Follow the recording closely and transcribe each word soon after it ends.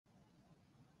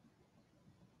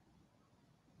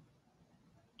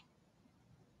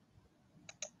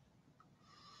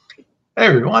Hey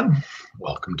everyone,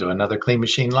 welcome to another Clean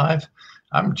Machine Live.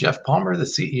 I'm Jeff Palmer, the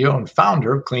CEO and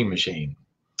founder of Clean Machine.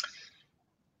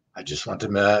 I just want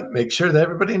to make sure that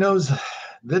everybody knows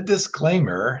the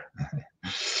disclaimer.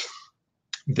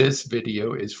 This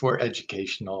video is for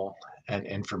educational and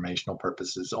informational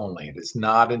purposes only. It is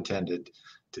not intended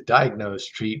to diagnose,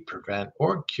 treat, prevent,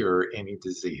 or cure any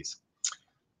disease.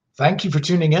 Thank you for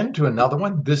tuning in to another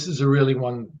one. This is a really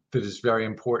one that is very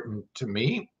important to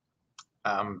me.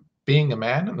 Being a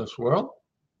man in this world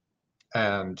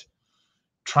and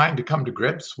trying to come to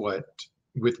grips with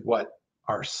what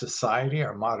our society,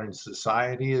 our modern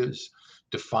society, is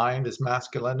defined as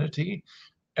masculinity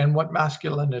and what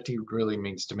masculinity really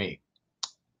means to me.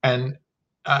 And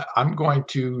I'm going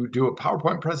to do a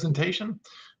PowerPoint presentation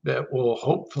that will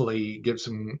hopefully give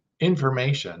some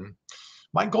information.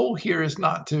 My goal here is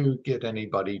not to get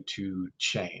anybody to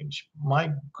change.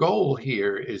 My goal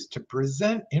here is to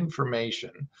present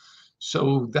information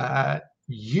so that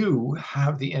you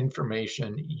have the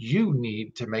information you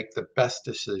need to make the best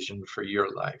decision for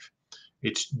your life.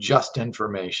 It's just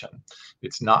information.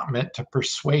 It's not meant to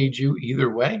persuade you either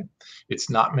way.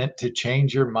 It's not meant to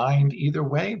change your mind either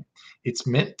way. It's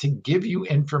meant to give you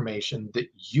information that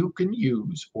you can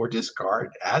use or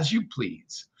discard as you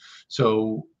please.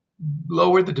 So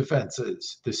lower the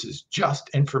defenses. This is just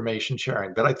information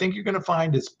sharing, but I think you're going to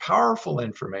find it's powerful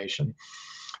information,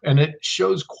 and it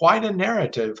shows quite a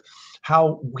narrative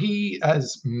how we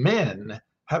as men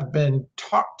have been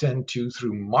talked into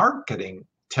through marketing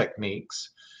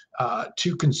techniques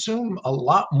to consume a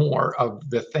lot more of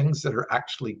the things that are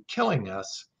actually killing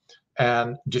us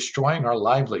and destroying our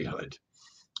livelihood.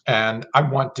 And I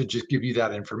want to just give you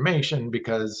that information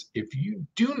because if you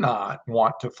do not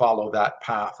want to follow that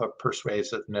path of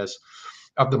persuasiveness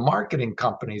of the marketing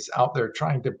companies out there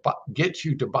trying to get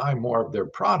you to buy more of their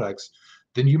products,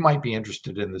 then you might be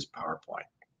interested in this PowerPoint.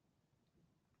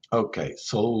 Okay,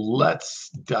 so let's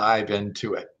dive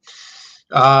into it.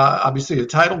 Obviously, the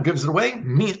title gives it away,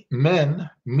 Men,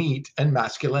 Meat, and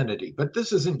Masculinity. But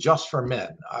this isn't just for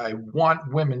men. I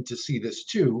want women to see this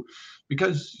too,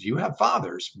 because you have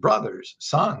fathers, brothers,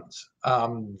 sons,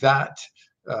 and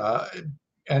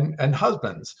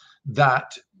husbands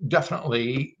that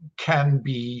definitely can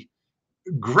be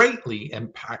greatly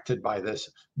impacted by this,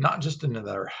 not just in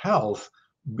their health,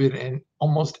 but in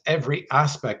almost every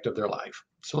aspect of their life.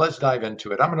 So let's dive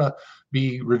into it. I'm going to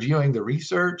be reviewing the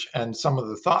research and some of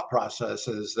the thought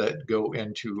processes that go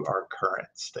into our current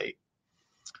state.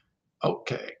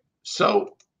 Okay,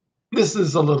 so this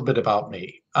is a little bit about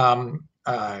me. I'm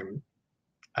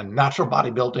a natural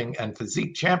bodybuilding and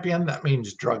physique champion. That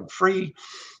means drug-free.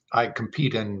 I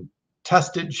compete in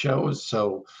tested shows,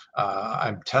 so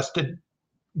I'm tested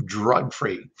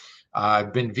drug-free.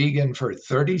 I've been vegan for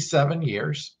 37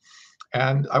 years.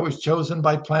 And I was chosen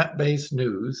by Plant-Based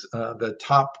News, the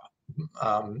top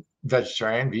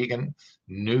vegetarian, vegan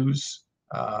news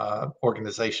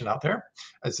organization out there,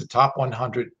 as the top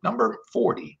 100, number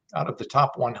 40 out of the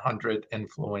top 100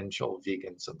 influential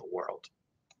vegans in the world.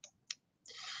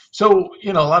 So,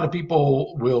 a lot of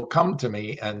people will come to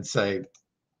me and say,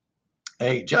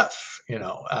 hey, Jeff,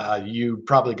 you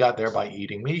probably got there by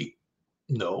eating meat.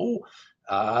 No,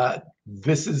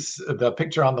 this is the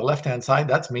picture on the left-hand side.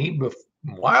 That's me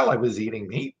while I was eating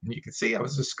meat. You can see I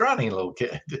was a scrawny little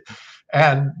kid.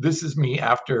 And this is me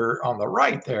after, on the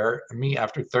right there, me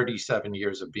after 37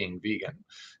 years of being vegan.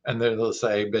 And then they'll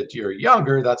say, but you're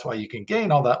younger, that's why you can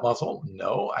gain all that muscle.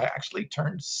 No, I actually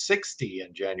turned 60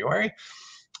 in January.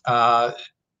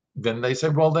 Then they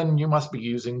said, well, then you must be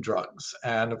using drugs.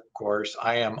 And of course,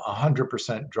 I am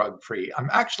 100% drug-free. I'm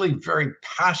actually very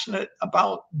passionate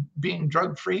about being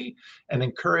drug-free and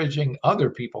encouraging other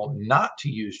people not to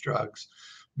use drugs,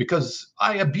 because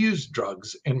I abused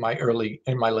drugs in my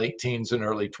late teens and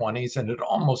early 20s, and it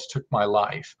almost took my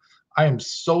life. I am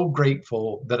so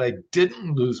grateful that I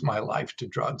didn't lose my life to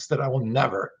drugs, that I will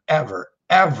never, ever,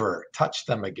 ever touch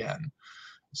them again.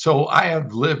 So I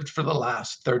have lived for the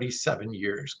last 37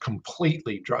 years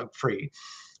completely drug-free.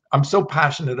 I'm so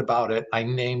passionate about it, I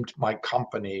named my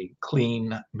company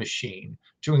Clean Machine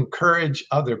to encourage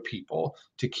other people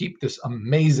to keep this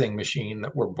amazing machine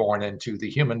that we're born into, the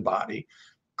human body,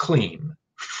 clean,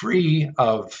 free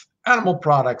of animal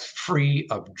products, free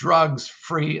of drugs,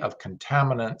 free of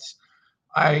contaminants.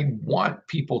 I want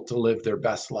people to live their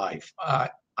best life.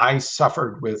 I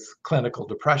suffered with clinical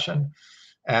depression.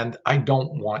 And I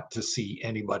don't want to see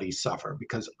anybody suffer,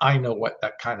 because I know what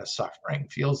that kind of suffering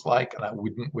feels like, and I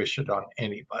wouldn't wish it on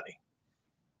anybody.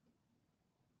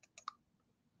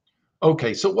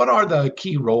 Okay, so what are the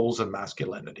key roles of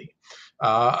masculinity?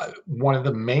 One of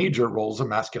the major roles of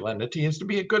masculinity is to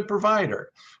be a good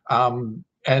provider.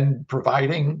 And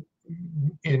providing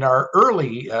in our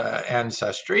early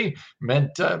ancestry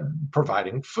meant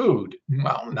providing food.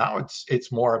 Well, now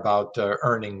it's more about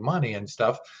earning money and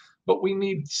stuff, but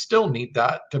we still need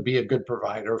that to be a good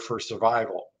provider for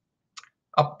survival.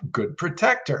 A good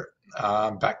protector.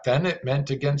 Back then, it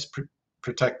meant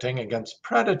protecting against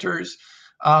predators,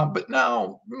 but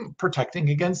now protecting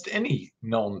against any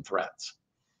known threats.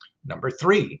 Number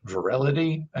three,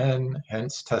 virility and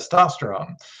hence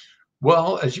testosterone.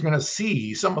 Well, as you're going to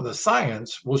see, some of the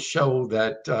science will show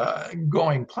that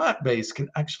going plant-based can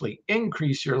actually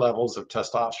increase your levels of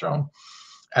testosterone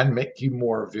and make you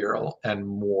more virile and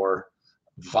more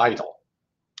vital.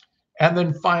 And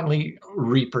then finally,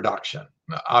 reproduction.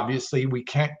 Obviously, we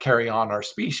can't carry on our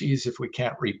species if we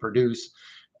can't reproduce.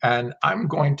 And I'm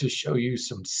going to show you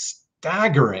some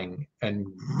staggering and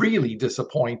really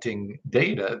disappointing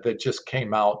data that just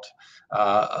came out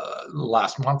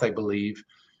last month, I believe,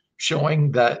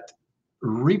 showing that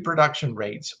reproduction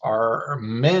rates, our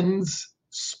men's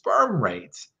sperm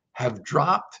rates have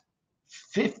dropped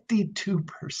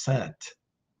 52%.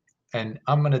 And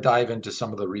I'm going to dive into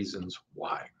some of the reasons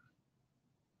why.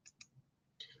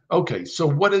 Okay, so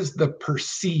what is the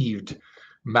perceived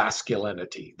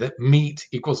masculinity? That meat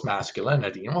equals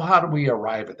masculinity. Well, how do we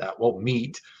arrive at that? Well,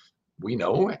 meat, we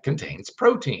know it contains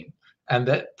protein, and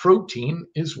that protein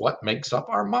is what makes up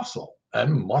our muscle,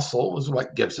 and muscle is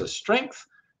what gives us strength,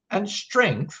 and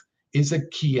strength is a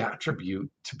key attribute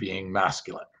to being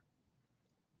masculine.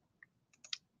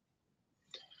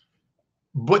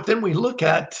 But then we look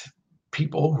at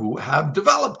people who have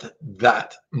developed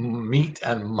that meat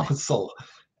and muscle,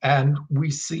 and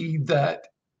we see that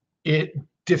it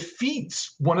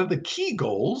defeats one of the key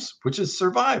goals, which is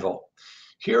survival.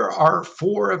 Here are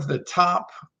four of the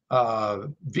top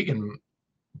vegan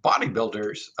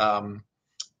bodybuilders. Let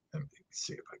me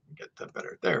see if I can get that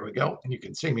better. There we go. And you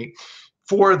can see me.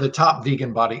 Four of the top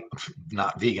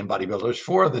not vegan bodybuilders,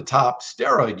 four of the top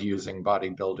steroid using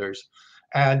bodybuilders,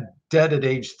 and dead at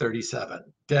age 37,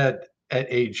 dead at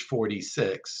age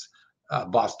 46.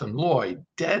 Boston Lloyd,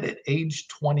 dead at age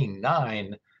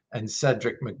 29, and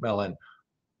Cedric McMillan,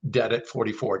 dead at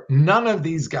 44. None of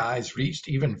these guys reached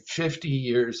even 50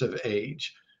 years of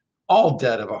age, all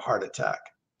dead of a heart attack.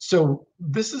 So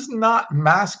this is not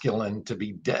masculine to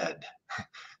be dead.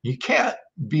 You can't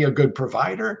be a good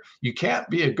provider. You can't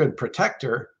be a good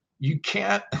protector. You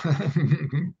can't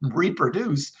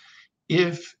reproduce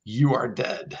if you are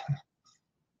dead.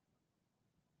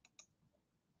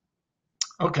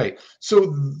 Okay,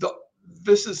 so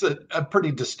this is a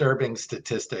pretty disturbing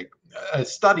statistic. A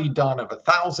study done of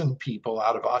 1,000 people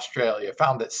out of Australia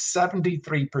found that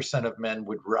 73% of men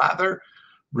would rather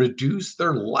reduce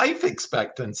their life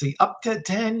expectancy up to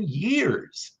 10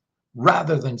 years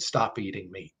rather than stop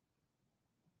eating meat.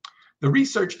 The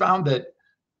research found that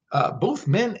both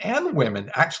men and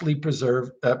women actually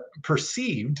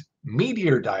perceived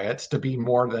meatier diets to be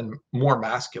more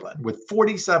masculine, with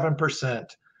 47%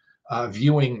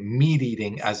 viewing meat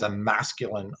eating as a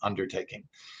masculine undertaking.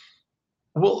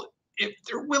 Well, if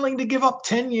they're willing to give up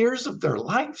 10 years of their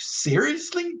life,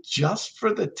 seriously, just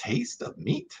for the taste of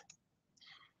meat?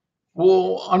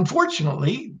 Well,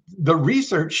 unfortunately, the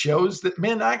research shows that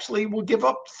men actually will give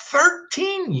up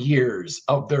 13 years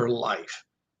of their life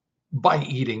by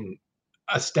eating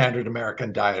a standard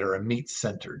American diet or a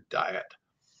meat-centered diet.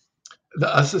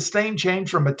 A sustained change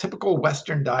from a typical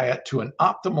Western diet to an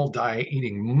optimal diet,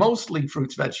 eating mostly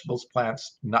fruits, vegetables,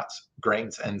 plants, nuts,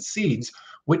 grains, and seeds,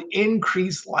 would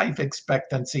increase life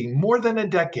expectancy more than a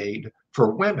decade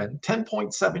for women,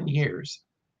 10.7 years,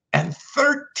 and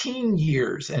 13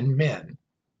 years in men.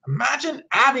 Imagine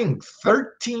adding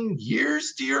 13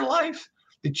 years to your life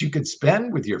that you could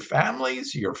spend with your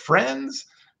families, your friends,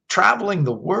 traveling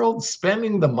the world,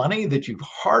 spending the money that you've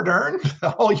hard earned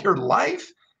all your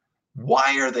life.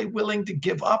 Why are they willing to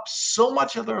give up so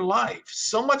much of their life,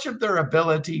 so much of their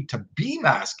ability to be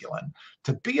masculine,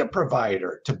 to be a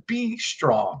provider, to be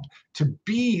strong, to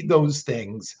be those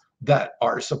things that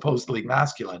are supposedly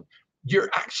masculine?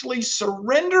 You're actually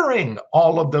surrendering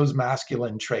all of those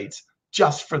masculine traits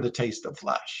just for the taste of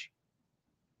flesh.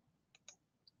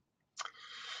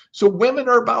 So women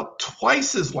are about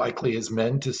twice as likely as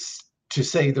men to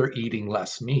say they're eating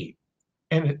less meat.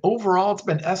 And overall, it's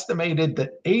been estimated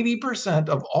that 80%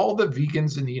 of all the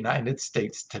vegans in the United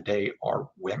States today are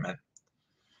women.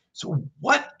 So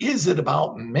what is it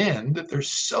about men that they're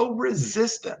so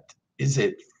resistant? Is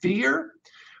it fear?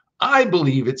 I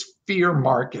believe it's fear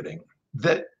marketing,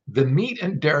 that the meat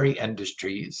and dairy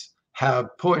industries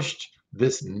have pushed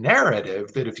this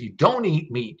narrative that if you don't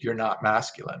eat meat, you're not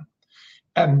masculine.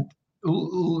 And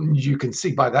you can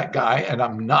see by that guy, and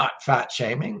I'm not fat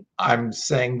shaming, I'm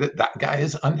saying that that guy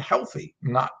is unhealthy.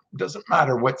 Not, doesn't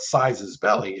matter what size his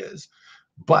belly is,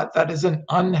 but that is an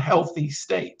unhealthy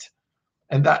state.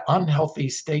 And that unhealthy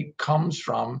state comes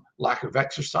from lack of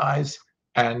exercise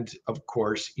and, of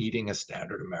course, eating a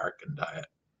standard American diet.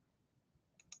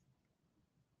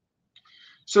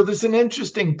 So there's an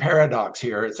interesting paradox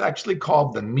here. It's actually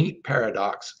called the meat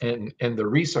paradox in the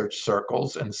research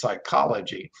circles in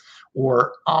psychology,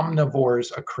 or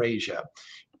omnivore's acrasia.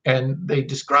 And they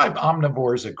describe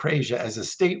omnivore's acrasia as a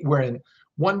state wherein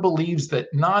one believes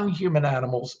that non-human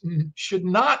animals should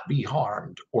not be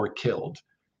harmed or killed,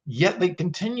 yet they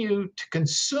continue to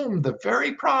consume the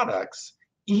very products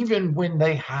even when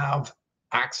they have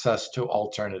access to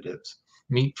alternatives,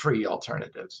 meat-free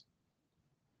alternatives.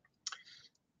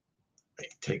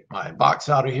 Take my box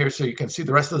out of here so you can see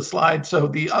the rest of the slide. So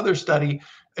the other study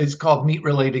is called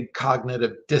meat-related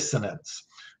cognitive dissonance.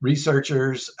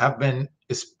 Researchers have been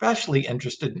especially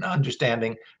interested in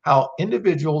understanding how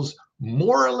individuals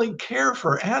morally care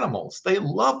for animals. They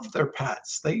love their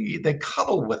pets. They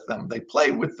cuddle with them. They play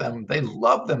with them. They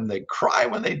love them. They cry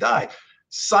when they die.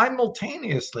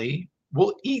 Simultaneously,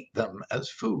 will eat them as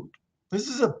food. This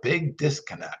is a big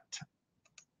disconnect.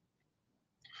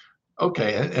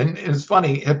 Okay, and it's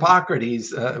funny,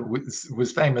 Hippocrates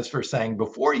was famous for saying,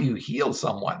 before you heal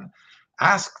someone,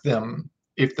 ask them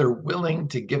if they're willing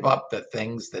to give up the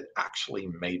things that actually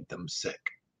made them sick.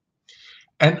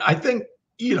 And I think,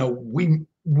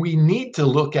 we need to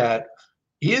look at,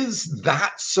 is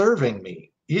that serving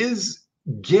me? Is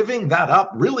giving that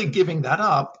up, really giving that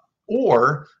up?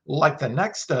 Or like the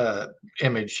next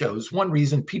image shows, one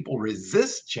reason people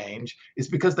resist change is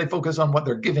because they focus on what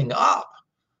they're giving up.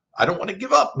 I don't want to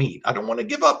give up meat. I don't want to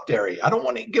give up dairy. I don't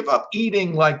want to give up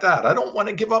eating like that. I don't want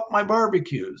to give up my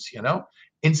barbecues,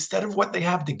 instead of what they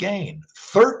have to gain.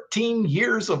 13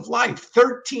 years of life,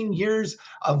 13 years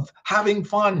of having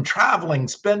fun, traveling,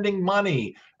 spending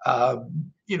money,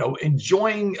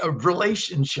 enjoying a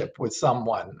relationship with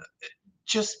someone.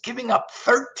 Just giving up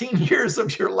 13 years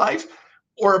of your life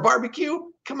or a barbecue?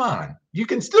 Come on, you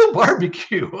can still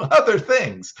barbecue other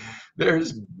things.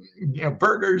 There's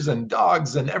burgers and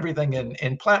dogs and everything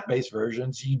in plant-based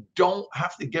versions. You don't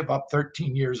have to give up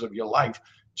 13 years of your life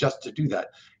just to do that.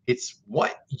 It's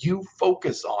what you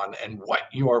focus on and what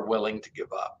you are willing to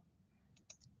give up.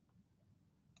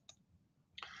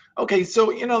 Okay,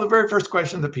 so the very first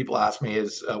question that people ask me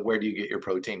is, where do you get your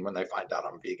protein when they find out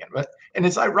I'm vegan? And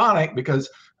it's ironic because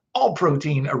all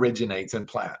protein originates in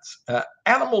plants.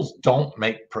 Animals don't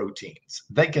make proteins.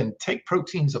 They can take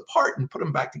proteins apart and put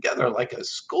them back together like a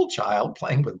school child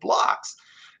playing with blocks,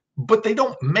 but they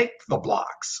don't make the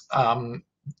blocks.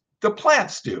 The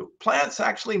plants do. Plants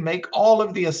actually make all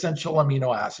of the essential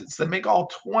amino acids. They make all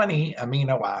 20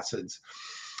 amino acids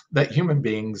that human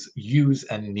beings use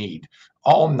and need.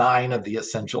 All 9 of the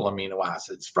essential amino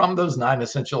acids. From those 9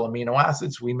 essential amino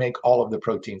acids, we make all of the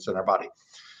proteins in our body.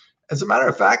 As a matter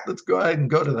of fact, let's go ahead and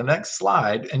go to the next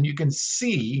slide, and you can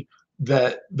see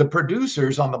that the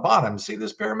producers on the bottom, see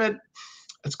this pyramid?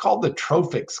 It's called the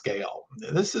trophic scale.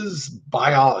 This is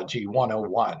biology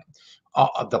 101.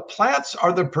 The plants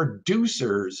are the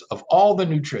producers of all the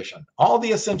nutrition, all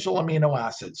the essential amino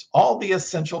acids, all the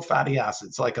essential fatty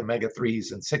acids like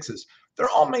omega-3s and 6s. They're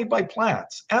all made by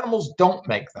plants. Animals don't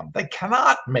make them. They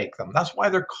cannot make them. That's why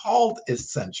they're called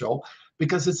essential,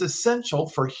 because it's essential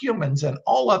for humans and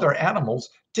all other animals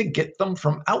to get them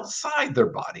from outside their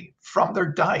body, from their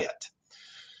diet.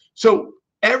 So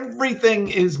everything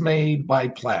is made by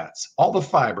plants. All the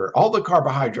fiber, all the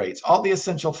carbohydrates, all the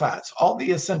essential fats, all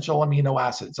the essential amino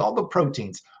acids, all the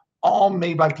proteins, all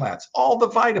made by plants. All the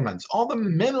vitamins, all the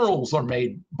minerals are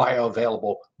made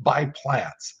bioavailable by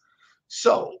plants.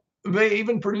 So they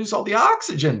even produce all the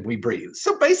oxygen we breathe.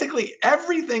 So basically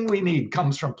everything we need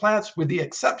comes from plants, with the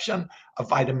exception of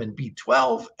vitamin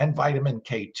B12 and vitamin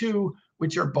K2,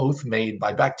 which are both made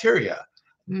by bacteria.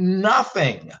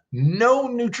 Nothing, no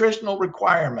nutritional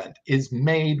requirement is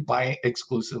made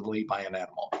exclusively by an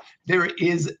animal. There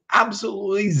is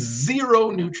absolutely zero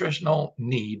nutritional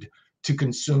need to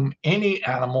consume any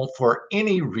animal for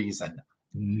any reason.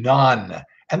 None.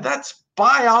 And that's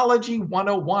biology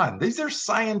 101. These are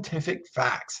scientific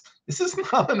facts. This is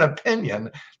not an opinion.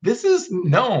 This is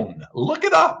known. Look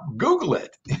it up. Google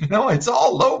it. It's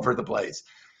all over the place.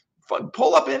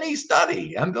 Pull up any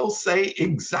study and they'll say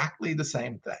exactly the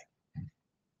same thing.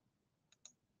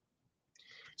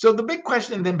 So the big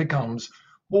question then becomes,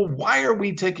 Well, why are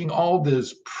we taking all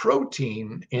this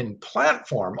protein in plant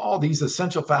form, all these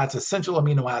essential fats, essential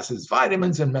amino acids,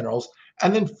 vitamins, and minerals,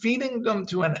 and then feeding them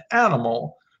to an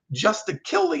animal just to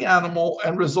kill the animal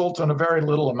and result in a very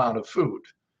little amount of food?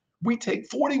 We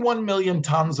take 41 million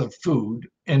tons of food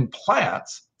in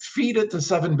plants, feed it to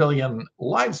 7 billion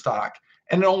livestock,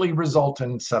 and it only result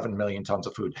in 7 million tons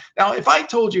of food. Now, if I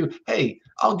told you, hey,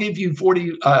 I'll give you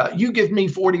you give me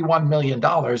 $41 million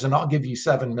and I'll give you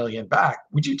 7 million back,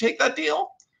 would you take that deal?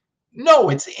 No,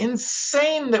 it's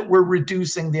insane that we're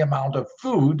reducing the amount of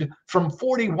food from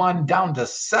 41 down to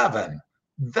 7.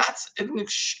 That's an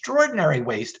extraordinary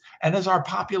waste. And as our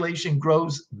population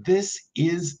grows, this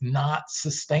is not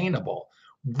sustainable.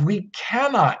 We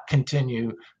cannot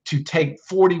continue to take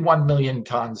 41 million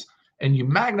tons and you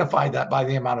magnify that by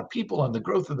the amount of people and the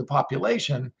growth of the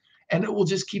population, and it will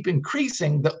just keep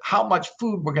increasing how much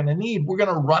food we're going to need. We're going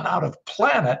to run out of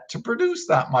planet to produce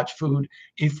that much food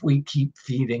if we keep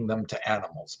feeding them to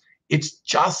animals. It's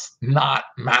just not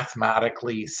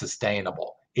mathematically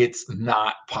sustainable. It's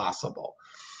not possible.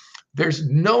 There's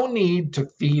no need to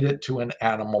feed it to an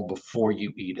animal before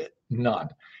you eat it. None.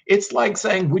 It's like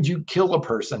saying, would you kill a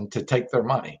person to take their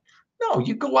money? No,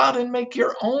 you go out and make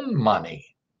your own money.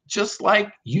 Just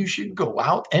like you should go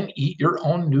out and eat your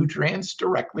own nutrients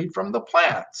directly from the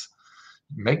plants.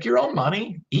 Make your own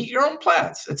money, eat your own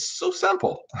plants. It's so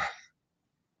simple.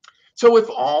 So if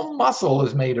all muscle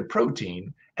is made of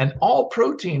protein and all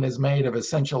protein is made of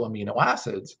essential amino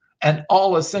acids and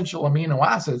all essential amino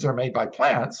acids are made by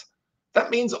plants,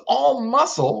 that means all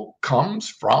muscle comes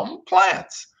from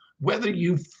plants. Whether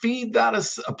you feed that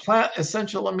as a plant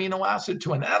essential amino acid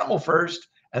to an animal first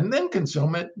and then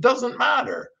consume it doesn't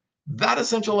matter. That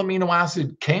essential amino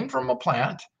acid came from a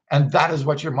plant, and that is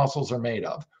what your muscles are made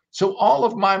of. So all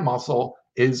of my muscle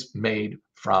is made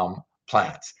from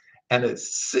plants. And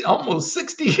it's almost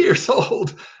 60 years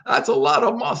old. That's a lot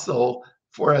of muscle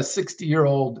for a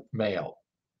 60-year-old male.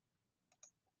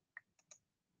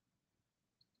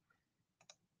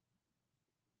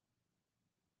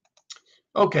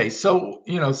 Okay, so,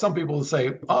 some people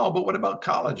say, oh, but what about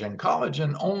collagen?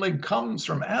 Collagen only comes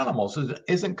from animals.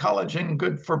 Isn't collagen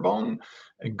good for bone,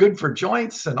 good for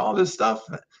joints and all this stuff?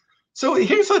 So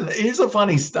here's a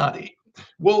funny study.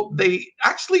 Well, they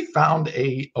actually found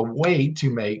a way to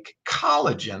make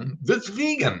collagen that's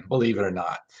vegan, believe it or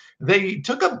not. They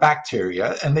took a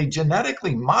bacteria and they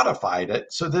genetically modified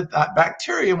it so that that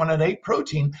bacteria, when it ate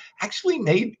protein, actually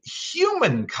made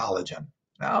human collagen.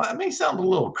 Now, that may sound a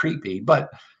little creepy, but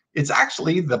it's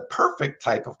actually the perfect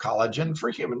type of collagen for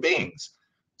human beings.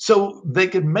 So they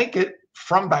could make it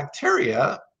from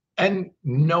bacteria and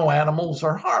no animals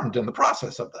are harmed in the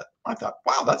process of that. I thought,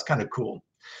 wow, that's kind of cool.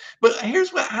 But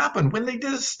here's what happened. When they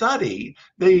did a study,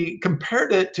 they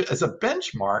compared it as a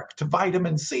benchmark to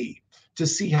vitamin C to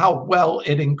see how well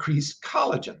it increased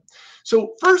collagen.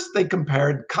 So first they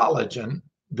compared collagen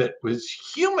that was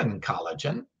human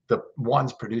collagen, the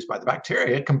ones produced by the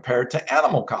bacteria, compared to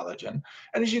animal collagen.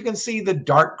 And as you can see, the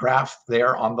dark graph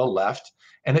there on the left,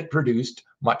 and it produced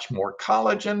much more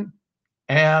collagen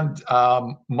and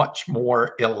much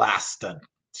more elastin.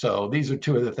 So these are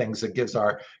two of the things that gives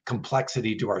our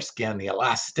complexity to our skin, the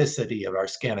elasticity of our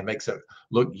skin. It makes it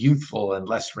look youthful and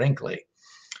less wrinkly.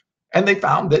 And they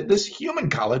found that this human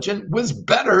collagen was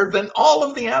better than all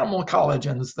of the animal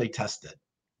collagens they tested.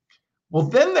 Well,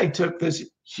 then they took this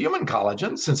human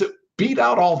collagen, since it beat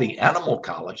out all the animal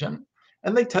collagen,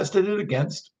 and they tested it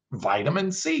against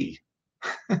vitamin C.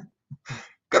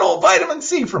 Good old vitamin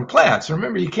C from plants.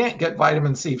 Remember, you can't get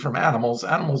vitamin C from animals.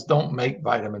 Animals don't make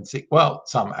vitamin C. Well,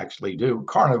 some actually do.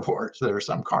 Carnivores, there are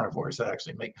some carnivores that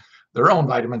actually make their own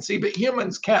vitamin C, but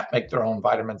humans can't make their own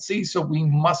vitamin C, so we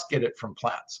must get it from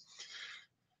plants.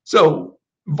 So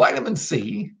vitamin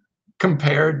C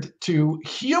compared to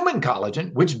human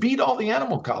collagen, which beat all the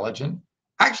animal collagen,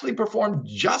 actually performed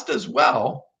just as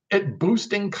well at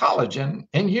boosting collagen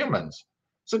in humans.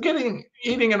 So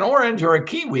eating an orange or a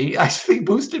kiwi actually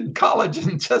boosted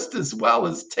collagen just as well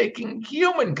as taking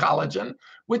human collagen,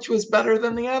 which was better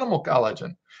than the animal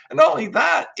collagen. And not only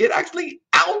that, it actually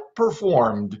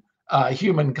outperformed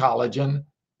human collagen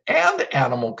and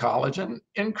animal collagen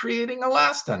in creating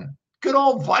elastin. Good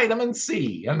old vitamin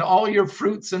C and all your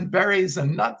fruits and berries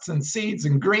and nuts and seeds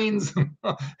and greens.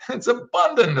 It's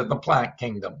abundant in the plant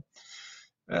kingdom.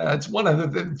 It's one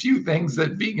of the few things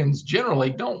that vegans generally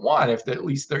don't want, if at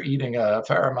least they're eating a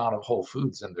fair amount of whole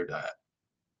foods in their diet.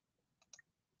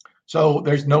 So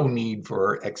there's no need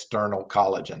for external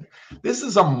collagen. This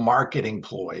is a marketing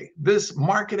ploy. This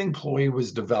marketing ploy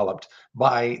was developed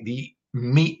by the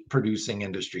meat producing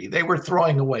industry. They were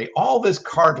throwing away all this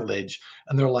cartilage,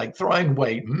 and they're like throwing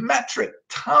away metric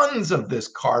tons of this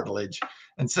cartilage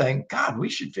and saying, God, we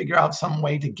should figure out some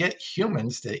way to get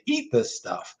humans to eat this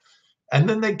stuff. And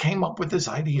then they came up with this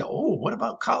idea, oh, what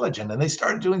about collagen? And they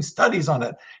started doing studies on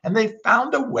it. And they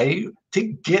found a way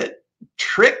to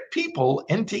trick people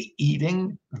into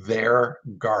eating their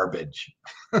garbage.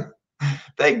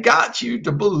 They got you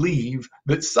to believe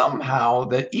that somehow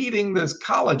that eating this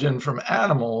collagen from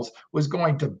animals was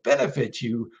going to benefit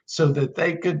you so that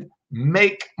they could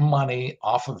make money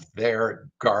off of their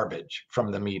garbage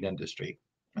from the meat industry.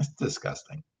 That's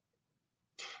disgusting.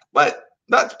 But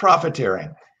that's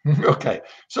profiteering. Okay,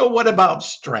 so what about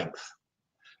strength?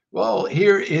 Well,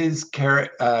 here is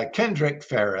Kendrick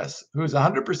Ferris, who's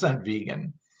 100%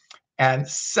 vegan and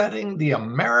setting the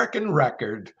American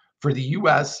record for the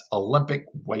US Olympic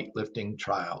weightlifting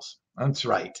trials. That's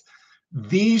right.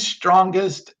 The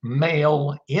strongest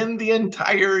male in the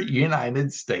entire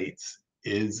United States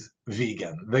is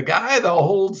vegan. The guy that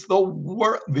holds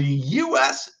the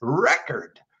US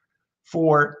record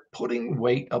for putting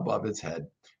weight above his head.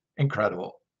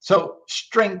 Incredible. So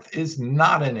strength is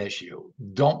not an issue.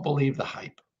 Don't believe the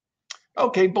hype.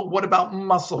 Okay, but what about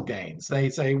muscle gains?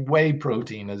 They say whey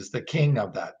protein is the king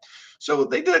of that. So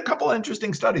they did a couple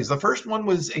interesting studies. The first one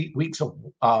was 8 weeks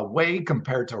of whey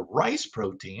compared to rice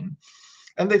protein.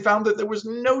 And they found that there was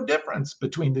no difference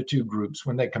between the two groups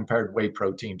when they compared whey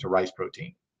protein to rice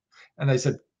protein. And they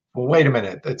said, well, wait a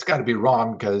minute, that's got to be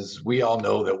wrong because we all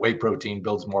know that whey protein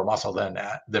builds more muscle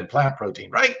than plant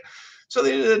protein, right? So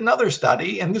they did another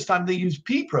study, and this time they used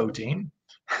pea protein.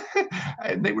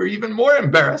 And they were even more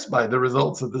embarrassed by the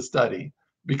results of the study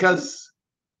because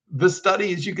the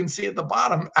study, as you can see at the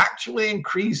bottom, actually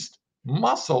increased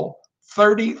muscle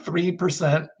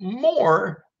 33%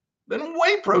 more than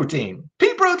whey protein.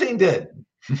 Pea protein did.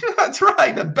 That's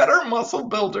right, a better muscle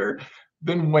builder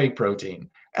than whey protein.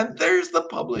 And there's the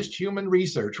published human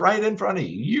research right in front of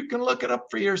you. You can look it up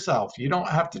for yourself. You don't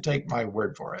have to take my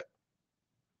word for it.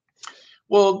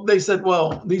 Well, they said,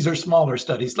 well, these are smaller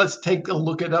studies. Let's take a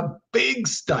look at a big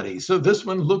study. So this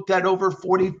one looked at over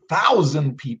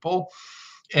 40,000 people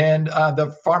and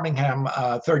the Framingham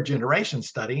third generation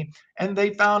study, and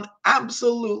they found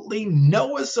absolutely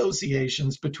no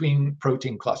associations between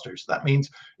protein clusters. That means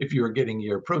if you were getting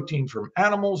your protein from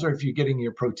animals or if you're getting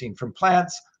your protein from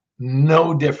plants,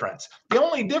 no difference. The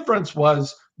only difference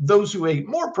was those who ate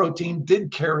more protein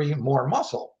did carry more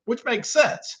muscle, which makes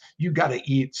sense. You got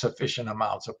to eat sufficient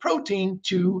amounts of protein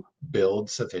to build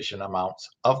sufficient amounts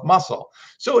of muscle.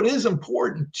 So it is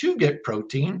important to get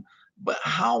protein, but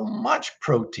how much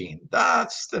protein?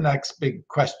 That's the next big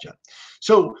question.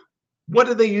 So what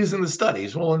did they use in the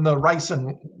studies? Well, in the rice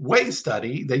and whey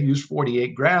study, they used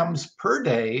 48 grams per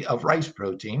day of rice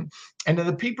protein. And in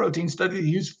the pea protein study, they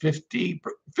used 50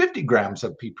 grams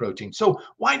of pea protein. So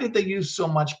why did they use so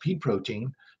much pea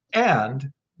protein? And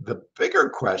the bigger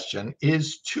question,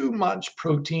 is too much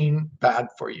protein bad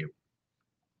for you?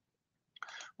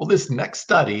 Well, this next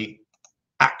study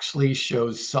actually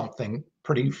shows something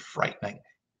pretty frightening.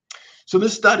 So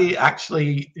this study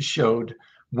actually showed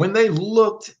when they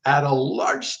looked at a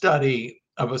large study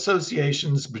of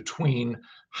associations between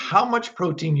how much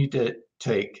protein you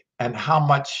take and how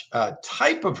much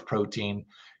type of protein,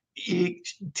 it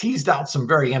teased out some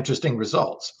very interesting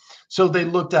results. So they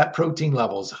looked at protein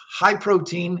levels, high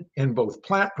protein in both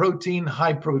plant protein,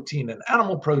 high protein in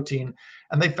animal protein,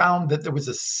 and they found that there was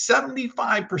a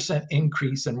 75%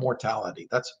 increase in mortality.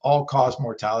 That's all-cause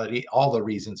mortality, all the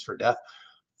reasons for death.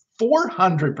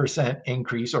 400%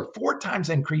 increase, or 4 times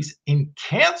increase in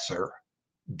cancer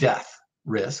death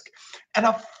risk, and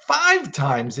a 5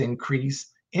 times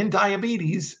increase in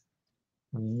diabetes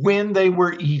when they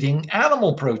were eating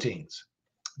animal proteins.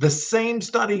 The same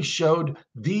study showed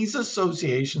these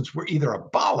associations were either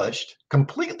abolished,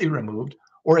 completely removed,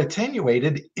 or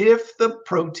attenuated if the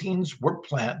proteins were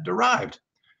plant-derived.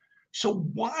 So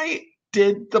why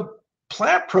did the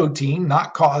plant protein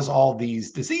not cause all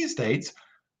these disease states,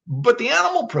 but the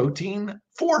animal protein,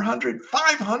 400,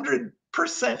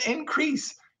 500%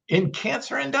 increase in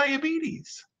cancer and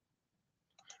diabetes?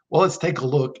 Well, let's take a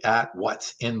look at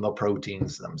what's in the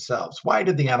proteins themselves. Why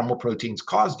did the animal proteins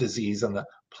cause disease and the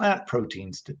plant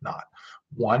proteins did not?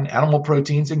 One, animal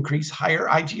proteins increase higher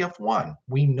IGF-1.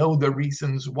 We know the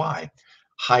reasons why.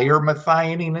 Higher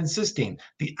methionine and cysteine,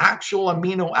 the actual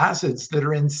amino acids that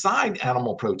are inside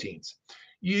animal proteins.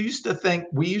 We used to think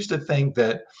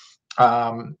that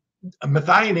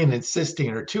methionine and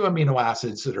cysteine are 2 amino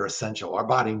acids that are essential. Our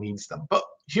body needs them, but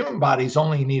human bodies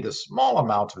only need a small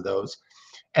amount of those,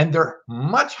 and they're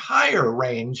much higher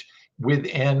range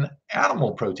within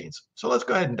animal proteins. So let's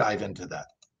go ahead and dive into that.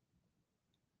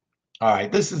 All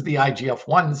right, this is the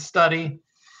IGF-1 study.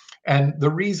 And the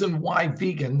reason why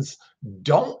vegans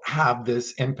don't have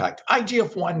this impact,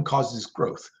 IGF-1 causes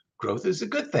growth. Growth is a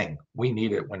good thing. We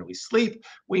need it when we sleep.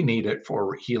 We need it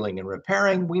for healing and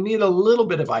repairing. We need a little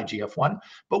bit of IGF-1,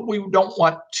 but we don't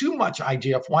want too much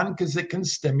IGF-1 because it can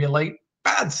stimulate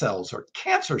bad cells or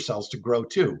cancer cells to grow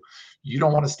too. You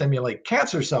don't want to stimulate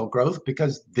cancer cell growth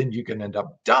because then you can end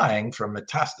up dying from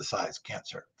metastasized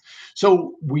cancer.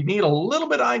 So we need a little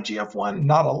bit of IGF-1,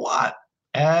 not a lot.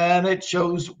 And it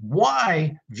shows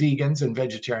why vegans and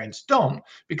vegetarians don't,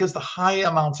 because the high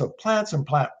amounts of plants and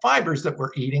plant fibers that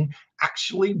we're eating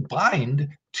actually bind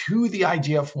to the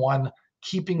IGF-1,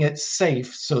 keeping it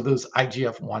safe so those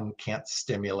IGF-1 can't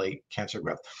stimulate cancer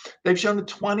growth. They've shown a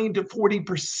 20 to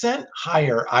 40%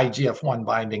 higher IGF-1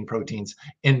 binding proteins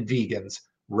in vegans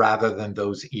rather than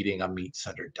those eating a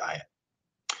meat-centered diet.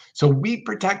 So we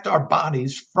protect our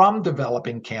bodies from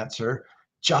developing cancer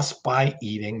just by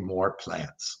eating more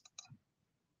plants.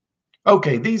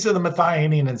 Okay, these are the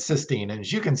methionine and cysteine. And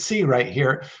as you can see right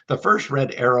here, the first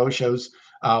red arrow shows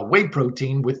whey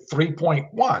protein with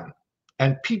 3.1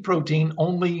 and pea protein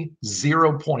only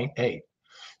 0.8.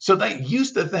 So they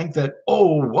used to think that,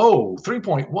 oh, whoa,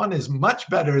 3.1 is much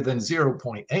better than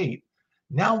 0.8.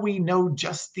 Now we know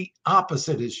just the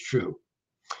opposite is true.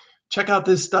 Check out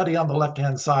this study on the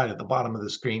left-hand side at the bottom of the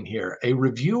screen here, a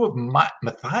review of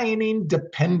methionine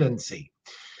dependency.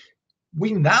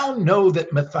 We now know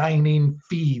that methionine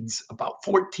feeds about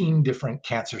 14 different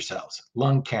cancer cells: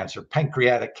 lung cancer,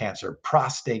 pancreatic cancer,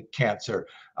 prostate cancer,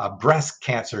 breast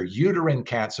cancer, uterine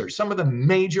cancer. Some of the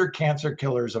major cancer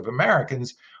killers of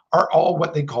Americans are all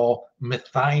what they call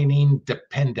methionine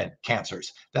dependent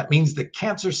cancers. That means the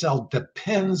cancer cell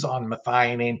depends on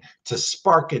methionine to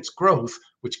spark its growth,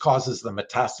 which causes the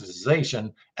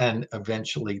metastasization and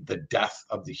eventually the death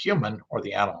of the human or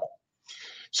the animal.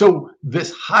 So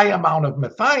this high amount of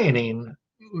methionine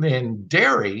in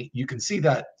dairy, you can see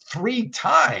that 3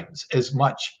 times as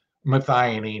much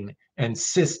methionine and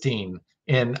cysteine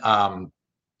in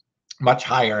much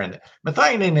higher in it.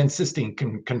 Methionine and cysteine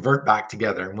can convert back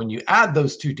together. And when you add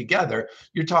those two together,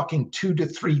 you're talking 2 to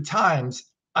 3 times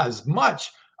as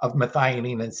much of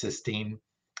methionine and cysteine.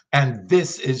 And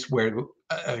this is where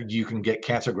you can get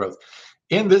cancer growth.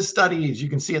 In this study, as you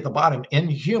can see at the bottom, in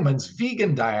humans,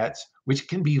 vegan diets, which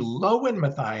can be low in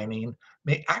methionine,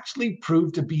 may actually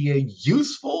prove to be a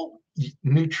useful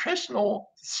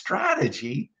nutritional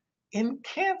strategy in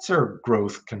cancer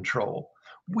growth control.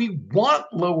 We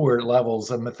want lower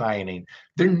levels of methionine.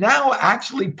 They're now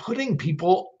actually putting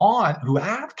people on who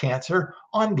have cancer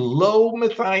on low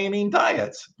methionine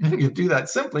diets. You do that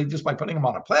simply just by putting them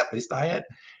on a plant-based diet,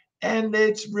 and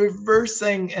it's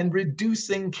reversing and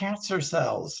reducing cancer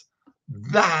cells.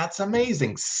 That's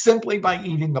amazing, simply by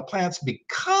eating the plants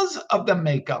because of the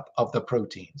makeup of the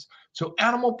proteins. So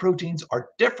animal proteins are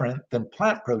different than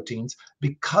plant proteins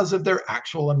because of their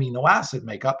actual amino acid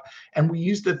makeup. And we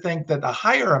used to think that the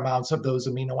higher amounts of those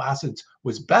amino acids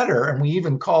was better. And we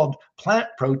even called plant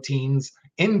proteins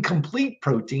incomplete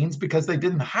proteins because they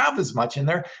didn't have as much in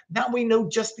there. Now we know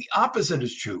just the opposite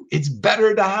is true. It's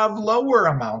better to have lower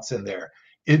amounts in there.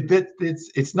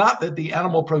 It's not that the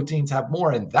animal proteins have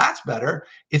more and that's better.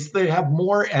 It's they have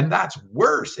more and that's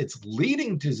worse. It's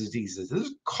leading to diseases.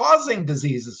 It's causing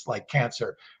diseases like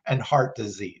cancer and heart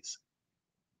disease.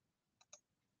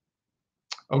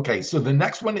 Okay, so the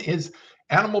next one is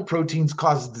animal proteins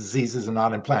cause diseases and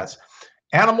not in plants.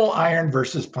 Animal iron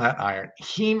versus plant iron.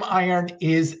 Heme iron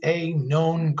is a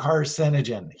known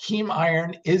carcinogen. Heme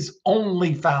iron is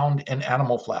only found in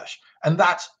animal flesh, and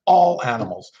that's all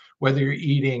animals, whether you're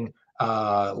eating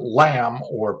lamb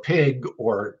or pig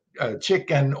or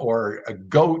chicken or a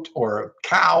goat or a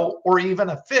cow or even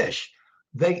a fish.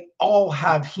 They all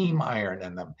have heme iron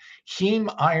in them.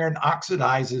 Heme iron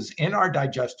oxidizes in our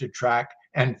digestive tract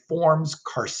and forms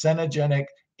carcinogenic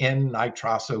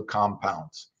N-nitroso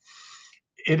compounds.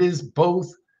 It is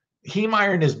both, heme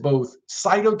iron is both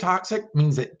cytotoxic,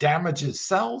 means it damages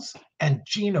cells, and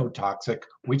genotoxic,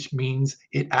 which means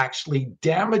it actually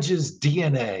damages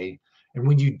DNA. And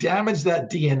when you damage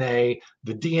that DNA,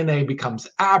 the DNA becomes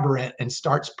aberrant and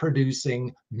starts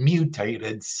producing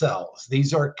mutated cells.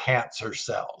 These are cancer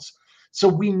cells. So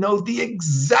we know the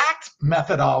exact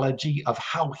methodology of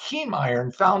how heme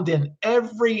iron found in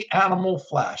every animal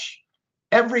flesh,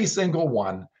 every single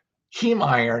one, heme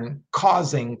iron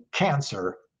causing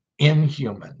cancer in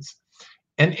humans.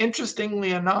 And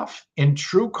interestingly enough, in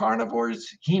true carnivores,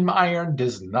 heme iron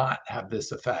does not have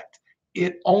this effect.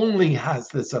 It only has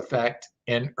this effect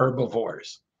in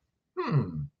herbivores.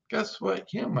 Guess what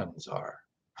humans are?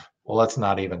 Well, let's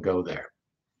not even go there.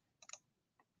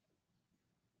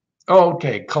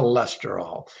 Okay,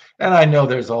 cholesterol. And I know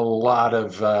there's a lot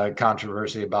of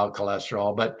controversy about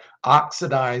cholesterol, but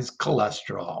oxidized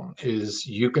cholesterol is,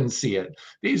 you can see it.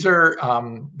 These are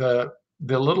the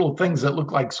little things that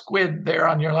look like squid there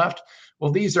on your left.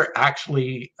 Well, these are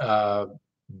actually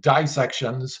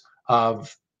dissections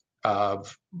of,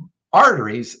 of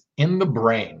arteries in the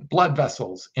brain, blood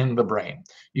vessels in the brain.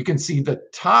 You can see the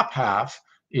top half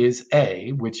is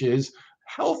A, which is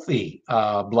healthy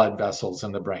blood vessels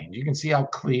in the brain. You can see how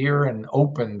clear and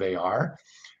open they are.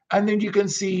 And then you can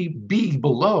see B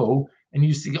below, and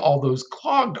you see all those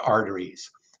clogged arteries.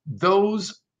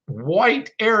 Those white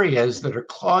areas that are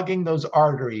clogging those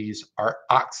arteries are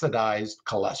oxidized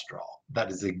cholesterol.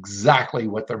 That is exactly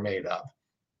what they're made of.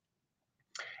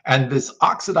 And this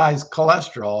oxidized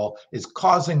cholesterol is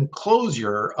causing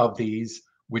closure of these,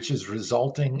 which is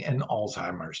resulting in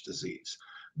Alzheimer's disease.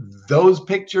 Those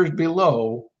pictures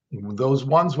below, those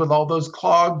ones with all those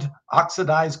clogged,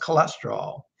 oxidized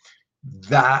cholesterol,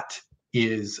 that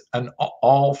is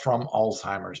all from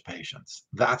Alzheimer's patients.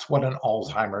 That's what an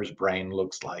Alzheimer's brain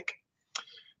looks like.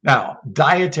 Now,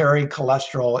 dietary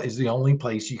cholesterol is the only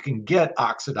place you can get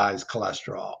oxidized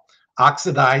cholesterol.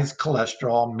 Oxidized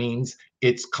cholesterol means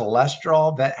it's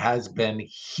cholesterol that has been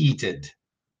heated,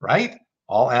 right?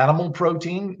 All animal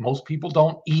protein, most people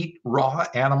don't eat raw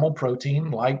animal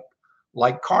protein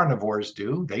like carnivores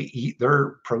do. They eat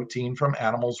their protein from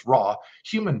animals raw.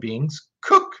 Human beings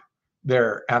cook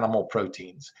their animal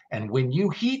proteins. And when you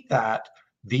heat that,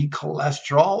 the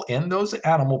cholesterol in those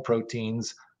animal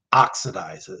proteins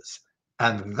oxidizes.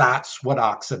 And that's what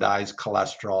oxidized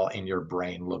cholesterol in your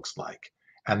brain looks like.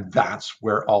 And that's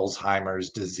where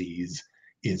Alzheimer's disease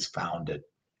is founded.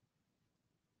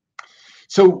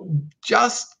 So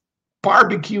just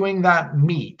barbecuing that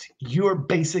meat, you're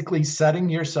basically setting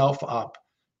yourself up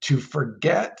to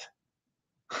forget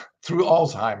through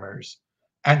Alzheimer's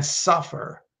and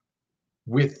suffer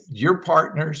with your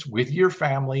partners, with your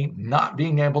family, not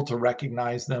being able to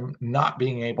recognize them, not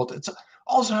being able to.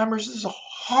 Alzheimer's is a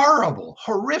horrible,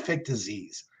 horrific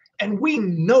disease. And we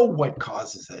know what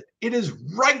causes it. It is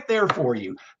right there for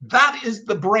you. That is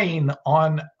the brain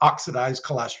on oxidized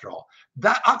cholesterol.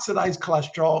 That oxidized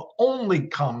cholesterol only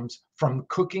comes from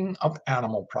cooking of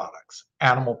animal products,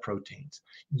 animal proteins.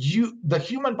 The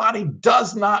human body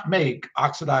does not make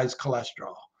oxidized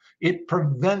cholesterol. It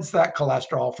prevents that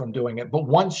cholesterol from doing it. But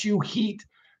once you heat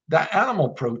that animal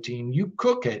protein, you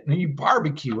cook it and you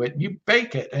barbecue it, you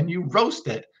bake it and you roast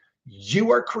it, you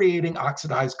are creating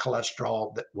oxidized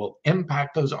cholesterol that will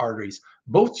impact those arteries,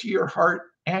 both to your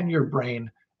heart and your brain,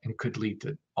 and could lead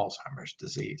to Alzheimer's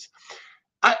disease.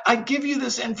 I give you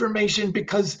this information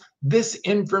because this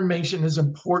information is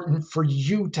important for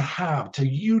you to have, to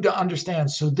you to understand,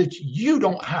 so that you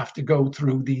don't have to go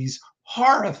through these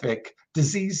horrific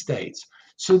disease states,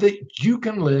 so that you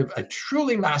can live a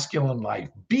truly masculine life.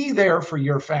 Be there for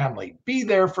your family, be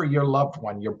there for your loved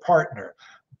one, your partner,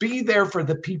 be there for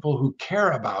the people who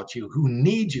care about you, who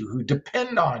need you, who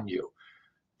depend on you.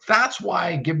 That's why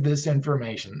I give this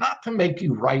information, not to make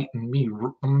you right and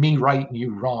me right and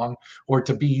you wrong, or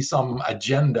to be some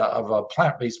agenda of a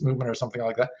plant-based movement or something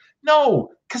like that. No,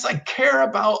 because I care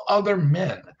about other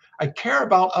men. I care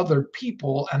about other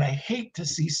people, and I hate to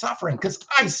see suffering because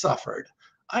I suffered.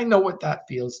 I know what that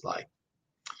feels like.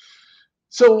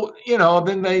 So,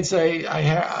 then they say,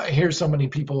 I hear so many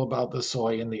people about the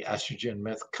soy and the estrogen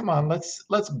myth. Come on,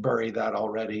 let's bury that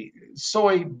already.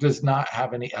 Soy does not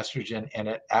have any estrogen in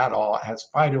it at all. It has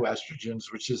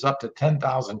phytoestrogens, which is up to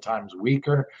 10,000 times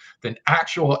weaker than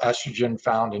actual estrogen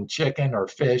found in chicken or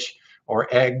fish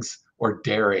or eggs or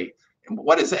dairy. And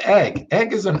what is an egg?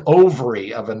 Egg is an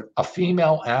ovary of a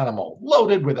female animal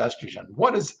loaded with estrogen.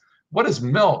 What is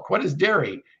milk? What is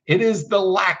dairy? It is the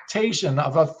lactation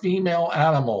of a female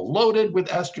animal loaded with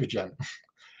estrogen.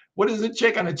 What is a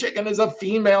chicken? A chicken is a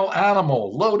female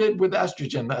animal loaded with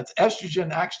estrogen. That's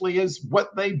estrogen actually is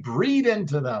what they breed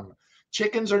into them.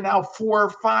 Chickens are now 4 or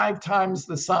 5 times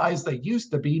the size they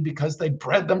used to be because they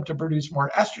bred them to produce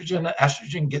more estrogen, and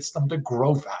estrogen gets them to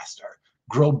grow faster,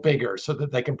 grow bigger, so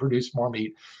that they can produce more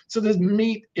meat. So the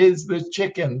meat is the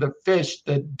chicken, the fish,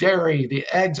 the dairy, the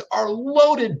eggs are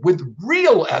loaded with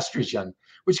real estrogen,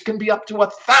 which can be up to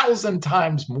 1,000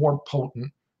 times more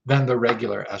potent than the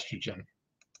regular estrogen,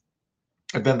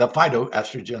 than the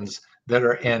phytoestrogens that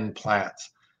are in plants.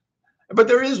 But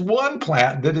there is one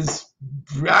plant that is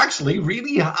actually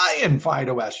really high in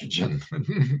phytoestrogen.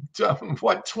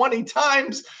 What, 20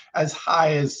 times as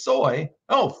high as soy?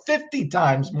 Oh, 50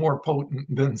 times more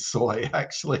potent than soy,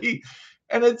 actually.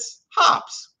 and it's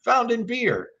hops found in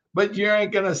beer. But you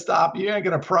ain't going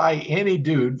to pry any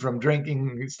dude from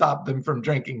stop them from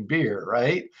drinking beer,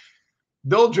 right?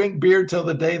 They'll drink beer till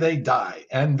the day they die,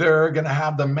 and they're going to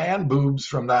have the man boobs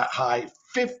from that high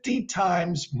 50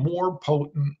 times more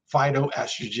potent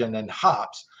phytoestrogen than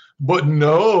hops. But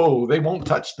no, they won't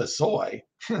touch the soy.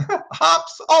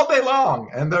 Hops all day long,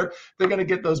 and they're going to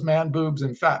get those man boobs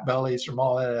and fat bellies from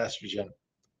all that estrogen.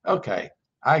 Okay,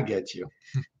 I get you.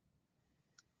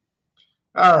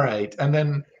 All right, and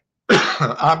then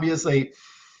obviously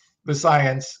the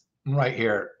science right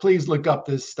here. Please look up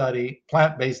this study.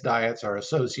 Plant-based diets are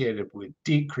associated with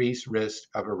decreased risk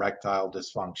of erectile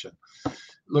dysfunction.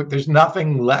 Look, there's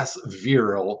nothing less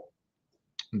virile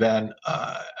than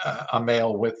a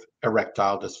male with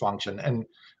erectile dysfunction. And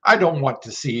I don't want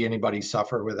to see anybody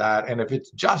suffer with that. And if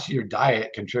it's just your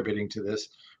diet contributing to this,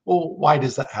 well, why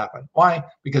does that happen? Why?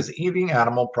 Because eating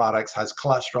animal products has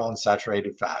cholesterol and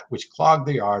saturated fat, which clog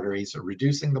the arteries,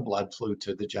 reducing the blood flow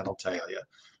to the genitalia.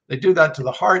 They do that to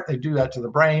the heart. They do that to the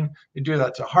brain. They do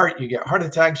that to heart. You get heart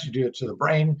attacks. You do it to the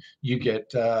brain. You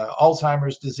get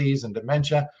Alzheimer's disease and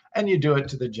dementia, and you do it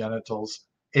to the genitals.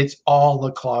 It's all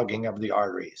the clogging of the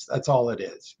arteries. That's all it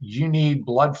is. You need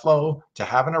blood flow to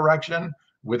have an erection.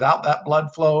 Without that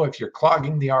blood flow, if you're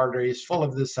clogging the arteries full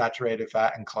of this saturated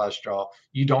fat and cholesterol,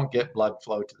 you don't get blood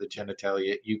flow to the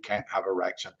genitalia. You can't have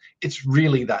erection. It's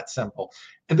really that simple.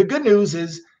 And the good news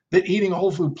is that eating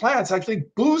whole food plants actually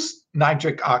boosts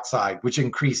nitric oxide, which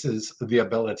increases the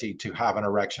ability to have an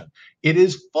erection. It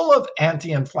is full of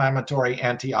anti-inflammatory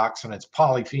antioxidants,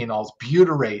 polyphenols,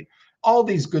 butyrate, all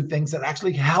these good things that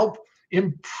actually help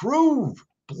improve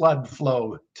blood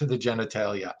flow to the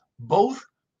genitalia, both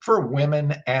for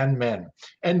women and men.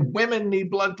 And women need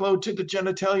blood flow to the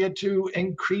genitalia to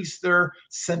increase their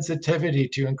sensitivity,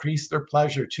 to increase their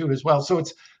pleasure too as well. So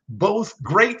it's both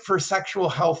great for sexual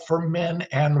health for men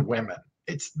and women.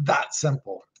 It's that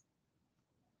simple.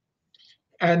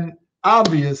 And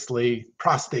obviously,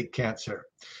 prostate cancer.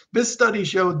 This study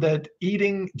showed that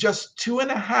eating just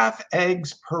 2.5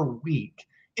 eggs per week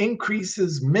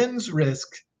increases men's risk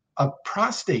of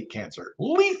prostate cancer,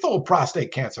 lethal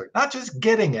prostate cancer, not just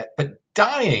getting it, but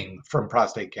dying from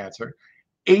prostate cancer,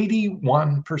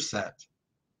 81%.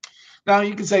 Now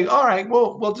you can say, all right,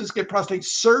 well, we'll just get prostate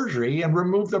surgery and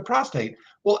remove the prostate.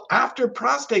 Well, after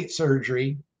prostate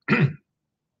surgery,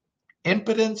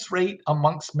 impotence rate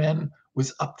amongst men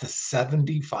was up to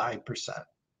 75%.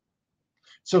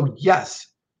 So yes,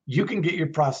 you can get your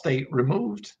prostate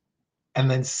removed, and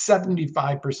then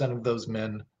 75% of those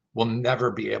men will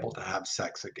never be able to have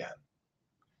sex again.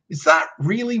 Is that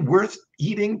really worth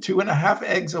eating 2.5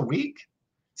 eggs a week?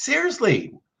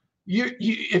 Seriously,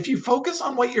 if you focus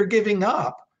on what you're giving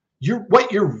up,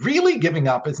 what you're really giving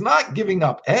up is not giving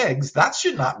up eggs. That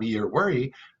should not be your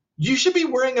worry. You should be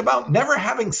worrying about never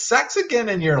having sex again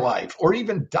in your life or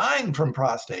even dying from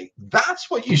prostate.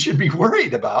 That's what you should be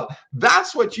worried about.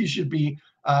 That's what you should be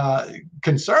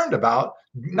concerned about,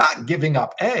 not giving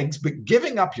up eggs, but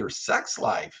giving up your sex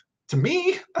life. To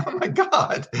me, oh my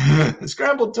God,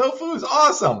 scrambled tofu is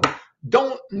awesome.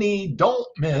 Don't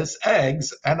miss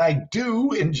eggs. And I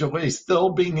do enjoy still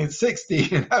being at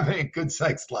 60 and having a good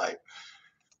sex life.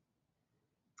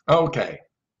 Okay,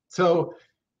 so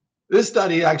this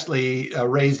study actually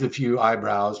raised a few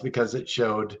eyebrows because it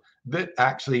showed that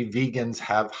actually vegans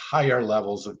have higher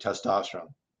levels of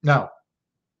testosterone. Now,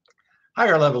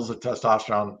 higher levels of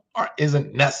testosterone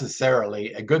isn't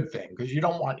necessarily a good thing because you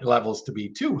don't want your levels to be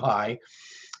too high,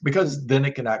 because then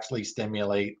it can actually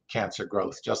stimulate cancer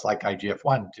growth, just like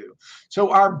IGF-1 do.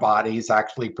 So our bodies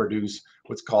actually produce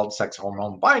what's called sex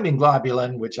hormone binding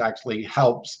globulin, which actually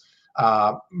helps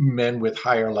men with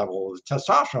higher levels of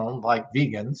testosterone, like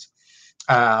vegans.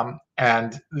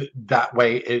 And that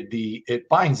way it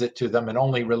binds it to them and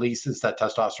only releases that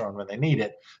testosterone when they need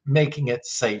it, making it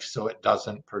safe so it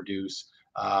doesn't produce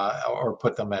or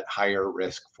put them at higher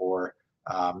risk for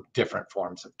different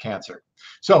forms of cancer.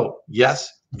 So yes,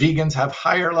 vegans have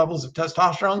higher levels of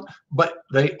testosterone, but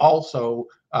they also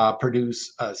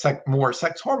produce more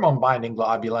sex hormone binding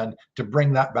globulin to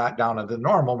bring that back down to the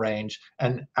normal range.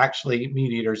 And actually,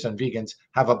 meat eaters and vegans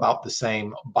have about the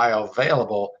same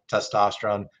bioavailable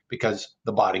testosterone because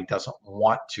the body doesn't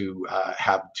want to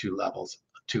have too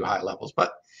high levels.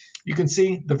 But you can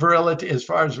see the virility, as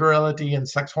far as virility and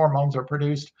sex hormones are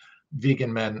produced,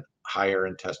 vegan men higher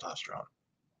in testosterone.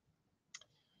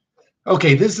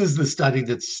 Okay, this is the study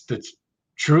that's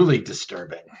truly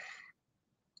disturbing.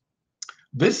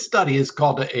 This study is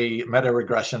called a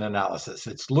meta-regression analysis.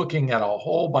 It's looking at a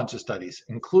whole bunch of studies,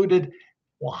 included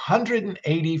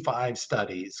 185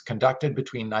 studies conducted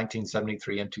between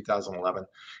 1973 and 2011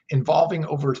 involving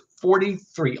over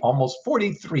almost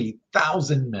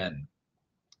 43,000 men.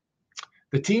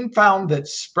 The team found that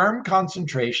sperm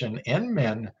concentration in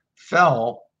men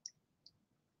fell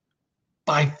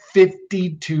by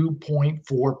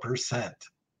 52.4%.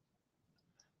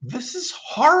 This is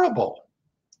horrible.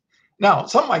 Now,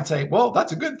 some might say, well,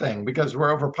 that's a good thing because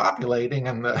we're overpopulating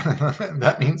and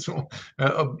that means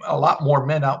a lot more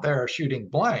men out there are shooting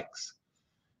blanks.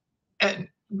 And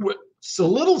what's a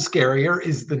little scarier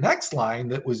is the next line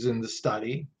that was in the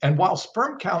study. And while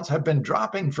sperm counts have been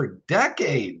dropping for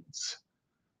decades,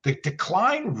 the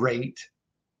decline rate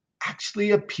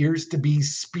actually appears to be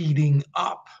speeding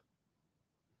up.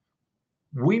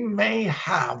 We may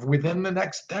have within the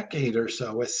next decade or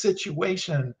so a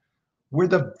situation where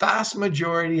the vast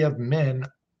majority of men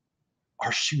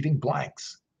are shooting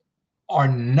blanks, are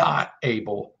not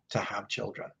able to have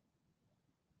children.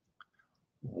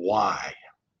 Why?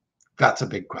 That's a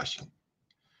big question.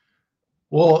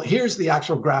 Well, here's the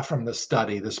actual graph from the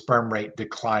study, the sperm rate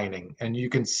declining. And you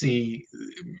can see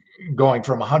going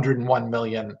from 101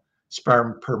 million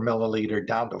sperm per milliliter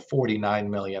down to 49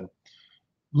 million.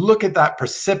 Look at that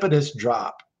precipitous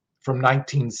drop from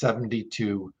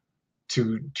 1972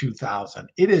 to 2000.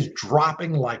 It is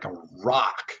dropping like a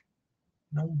rock.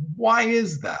 Now, why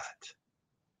is that?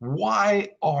 Why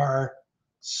are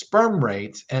sperm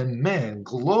rates in men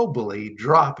globally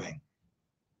dropping?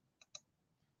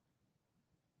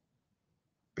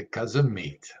 Because of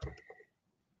meat.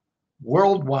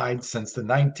 Worldwide, since the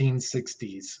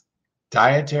 1960s,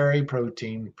 dietary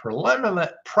protein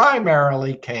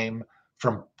primarily came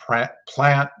from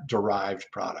plant-derived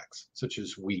products, such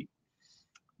as wheat.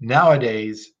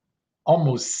 Nowadays,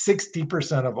 almost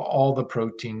 60% of all the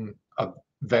protein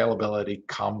availability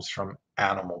comes from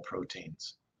animal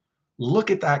proteins.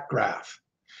 Look at that graph.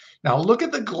 Now look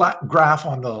at the graph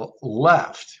on the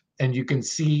left, and you can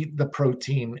see the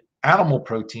animal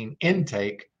protein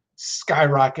intake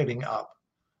skyrocketing up.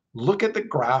 Look at the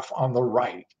graph on the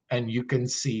right, and you can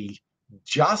see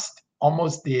just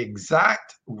almost the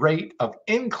exact rate of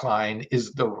incline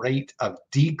is the rate of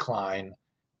decline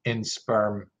in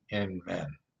sperm in men.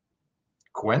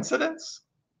 Coincidence?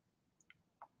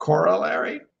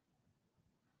 Corollary?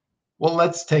 Well,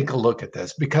 let's take a look at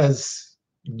this because,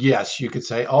 yes, you could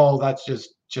say, oh, that's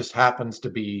just happens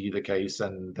to be the case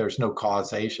and there's no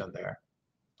causation there.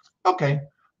 Okay,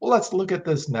 well, let's look at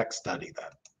this next study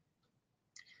then.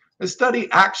 The study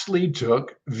actually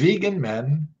took vegan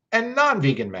men and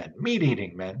non-vegan men,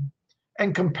 meat-eating men,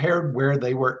 and compared where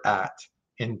they were at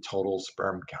in total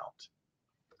sperm count.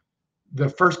 The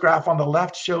first graph on the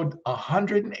left showed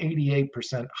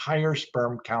 188% higher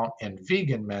sperm count in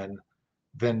vegan men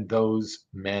than those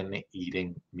men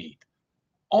eating meat.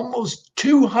 Almost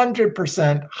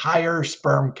 200% higher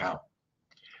sperm count.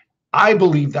 I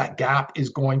believe that gap is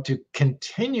going to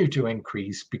continue to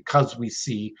increase because we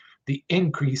see the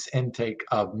increased intake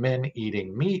of men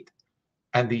eating meat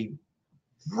and the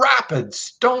rapid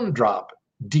stone drop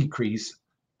decrease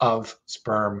of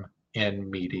sperm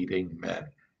in meat-eating men.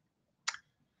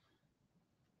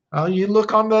 You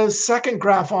look on the second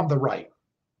graph on the right,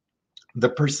 the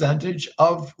percentage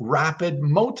of rapid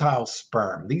motile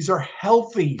sperm. These are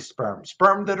healthy sperm,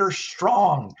 sperm that are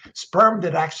strong, sperm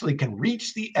that actually can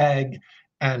reach the egg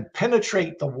and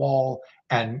penetrate the wall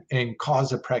and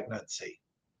cause a pregnancy.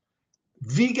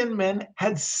 Vegan men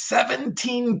had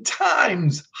 17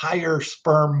 times higher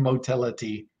sperm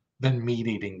motility than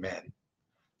meat-eating men.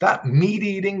 That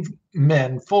meat-eating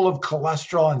men full of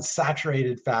cholesterol and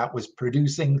saturated fat was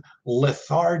producing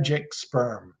lethargic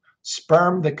sperm,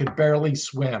 sperm that could barely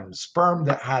swim, sperm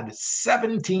that had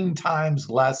 17 times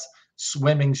less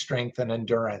swimming strength and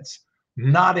endurance,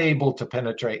 not able to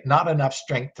penetrate, not enough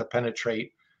strength to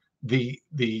penetrate the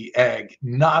egg,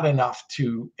 not enough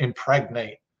to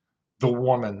impregnate the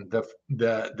woman,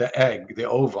 the egg, the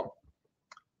ovum.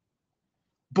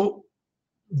 But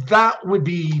that would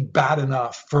be bad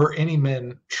enough for any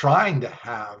men trying to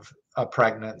have a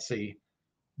pregnancy.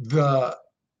 The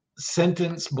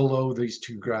sentence below these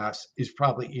two graphs is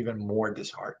probably even more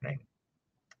disheartening.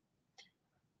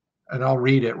 And I'll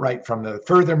read it right from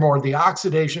furthermore, the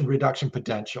oxidation reduction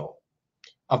potential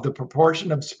of the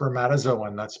proportion of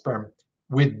spermatozoa, that's sperm,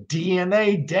 with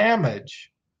DNA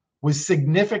damage was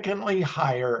significantly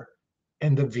higher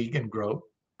in the vegan group,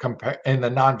 in the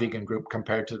non-vegan group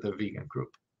compared to the vegan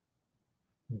group.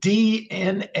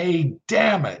 DNA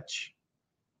damage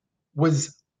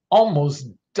was almost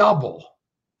double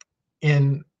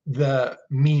in the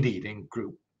meat-eating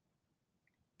group.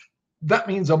 That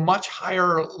means a much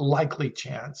higher likely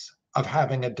chance of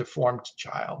having a deformed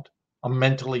child, a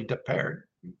mentally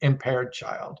impaired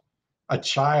child, a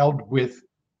child with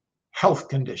health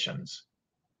conditions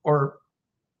or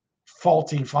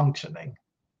faulty functioning.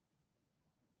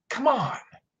 Come on.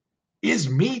 Is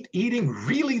meat eating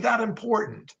really that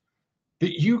important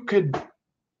that you could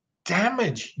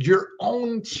damage your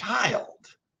own child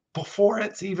before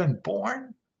it's even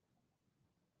born?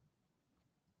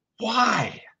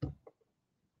 Why?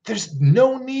 There's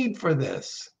no need for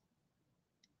this.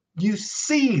 You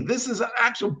see, this is an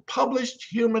actual published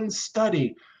human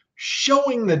study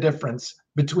showing the difference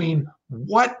between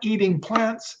what eating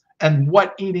plants and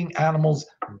what eating animals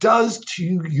does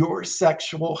to your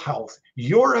sexual health,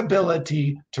 your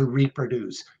ability to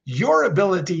reproduce, your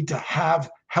ability to have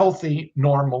healthy,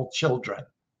 normal children.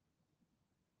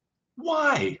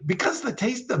 Why? Because the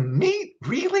taste of meat?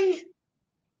 Really?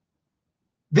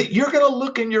 That you're going to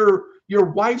look in your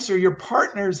wife's or your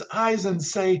partner's eyes and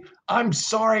say, I'm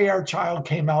sorry our child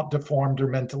came out deformed or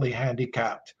mentally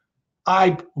handicapped.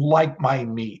 I like my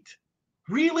meat.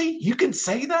 Really? You can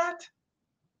say that?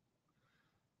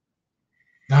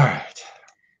 All right.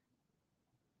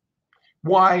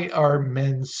 Why are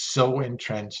men so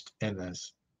entrenched in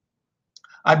this?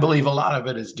 I believe a lot of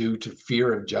it is due to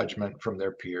fear of judgment from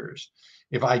their peers.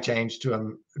 If I change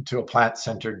to a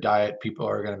plant-centered diet, people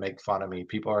are going to make fun of me.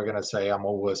 People are going to say I'm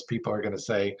a wuss. People are going to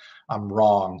say I'm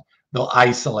wrong. They'll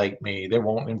isolate me. They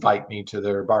won't invite me to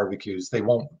their barbecues. They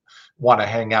won't want to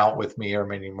hang out with me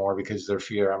anymore because their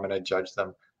fear I'm going to judge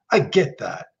them. I get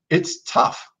that. It's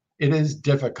tough. It is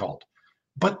difficult.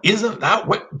 But isn't that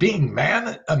what being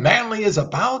manly is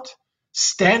about?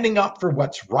 Standing up for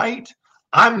what's right.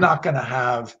 I'm not going to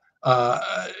have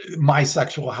my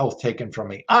sexual health taken from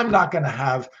me. I'm not going to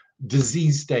have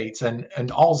disease states and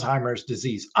Alzheimer's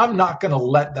disease. I'm not going to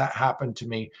let that happen to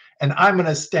me. And I'm going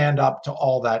to stand up to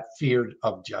all that fear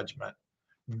of judgment.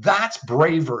 That's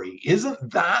bravery.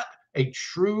 Isn't that a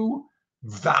true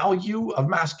value of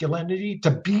masculinity? To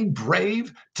be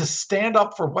brave, to stand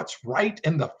up for what's right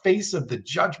in the face of the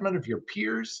judgment of your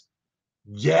peers?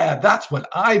 Yeah, that's what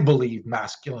I believe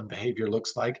masculine behavior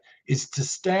looks like, is to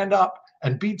stand up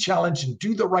and be challenged and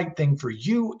do the right thing for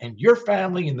you and your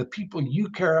family and the people you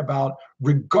care about,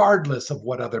 regardless of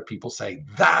what other people say.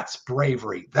 That's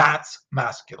bravery. That's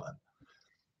masculine.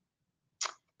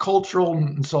 Cultural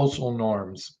and social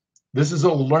norms. This is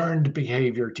a learned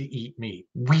behavior to eat meat.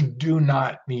 We do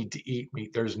not need to eat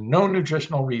meat. There's no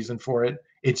nutritional reason for it.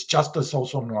 It's just a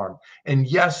social norm. And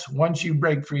yes, once you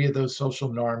break free of those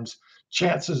social norms,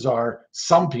 chances are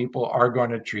some people are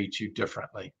going to treat you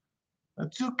differently.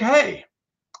 That's okay.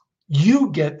 You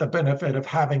get the benefit of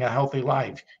having a healthy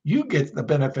life. You get the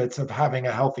benefits of having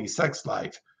a healthy sex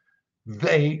life.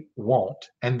 They won't.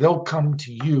 And they'll come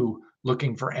to you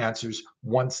looking for answers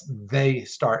once they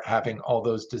start having all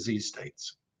those disease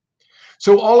states.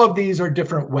 So all of these are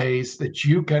different ways that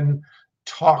you can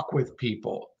talk with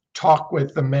people, talk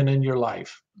with the men in your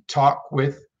life, talk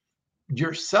with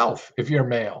yourself if you're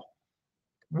male.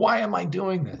 Why am I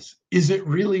doing this? Is it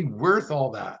really worth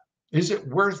all that? Is it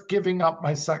worth giving up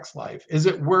my sex life? Is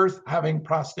it worth having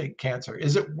prostate cancer?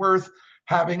 Is it worth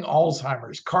having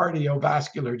Alzheimer's,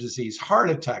 cardiovascular disease, heart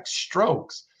attacks,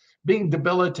 strokes, being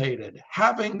debilitated,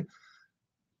 having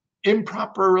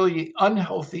improperly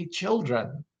unhealthy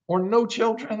children or no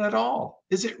children at all?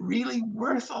 Is it really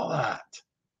worth all that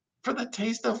for the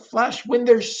taste of flesh when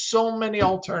there's so many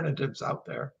alternatives out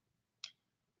there?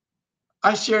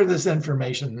 I share this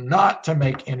information not to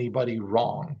make anybody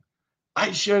wrong.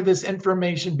 I share this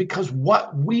information because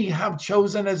what we have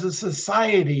chosen as a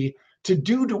society to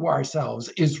do to ourselves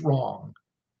is wrong.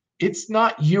 It's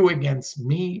not you against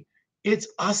me. It's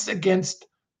us against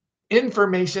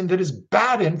information that is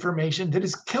bad information that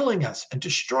is killing us and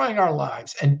destroying our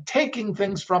lives and taking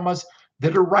things from us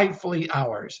that are rightfully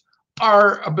ours.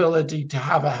 Our ability to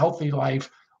have a healthy life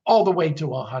all the way to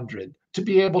 100, to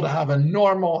be able to have a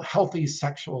normal, healthy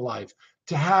sexual life,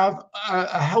 to have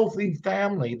a healthy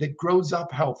family that grows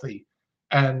up healthy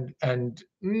and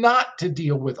not to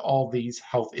deal with all these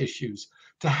health issues,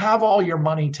 to have all your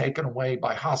money taken away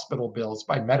by hospital bills,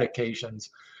 by medications,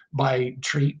 by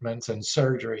treatments and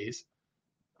surgeries.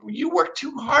 You work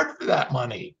too hard for that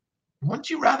money. Wouldn't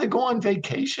you rather go on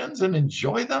vacations and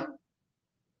enjoy them?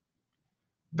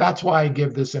 That's why I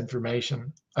give this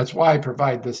information. That's why I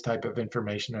provide this type of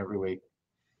information every week.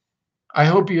 I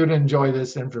hope you'd enjoy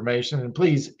this information. And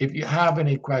please, if you have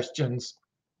any questions,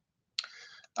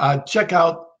 check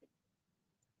out,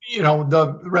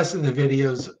 the rest of the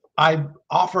videos. I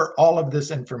offer all of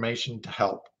this information to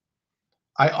help.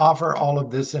 I offer all of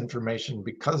this information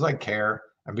because I care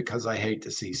and because I hate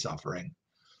to see suffering.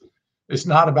 It's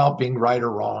not about being right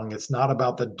or wrong. It's not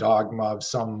about the dogma of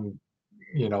some,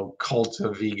 cult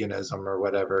of veganism or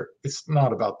whatever. It's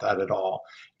not about that at all.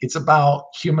 It's about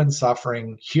human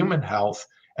suffering, human health,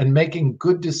 and making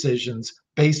good decisions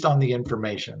based on the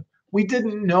information. We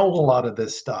didn't know a lot of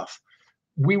this stuff.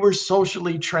 We were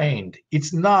socially trained.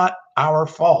 It's not our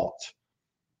fault.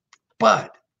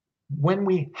 But when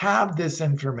we have this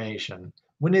information,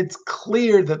 when it's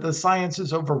clear that the science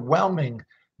is overwhelming,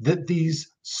 that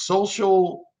these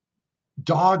social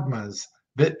dogmas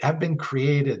that have been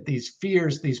created, these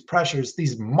fears, these pressures,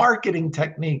 these marketing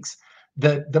techniques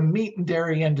that the meat and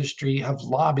dairy industry have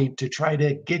lobbied to try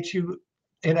to get you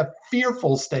in a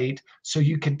fearful state so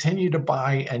you continue to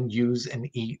buy and use and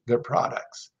eat their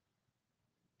products.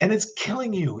 And it's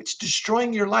killing you. It's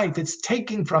destroying your life. It's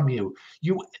taking from you.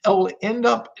 You'll end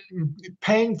up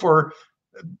paying for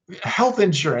health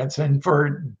insurance and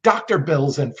for doctor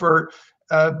bills and for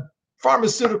uh,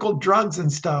 pharmaceutical drugs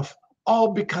and stuff,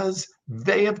 all because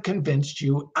they have convinced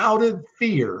you out of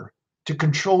fear to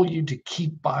control you to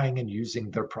keep buying and using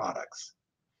their products.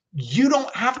 You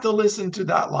don't have to listen to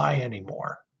that lie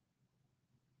anymore.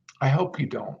 I hope you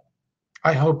don't.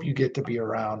 I hope you get to be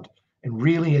around and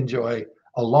really enjoy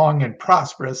a long and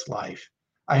prosperous life.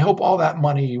 I hope all that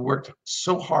money you worked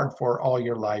so hard for all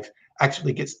your life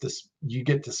actually you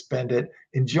get to spend it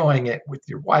enjoying it with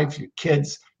your wife, your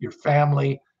kids, your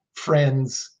family,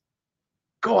 friends.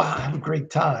 Go out, have a great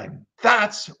time.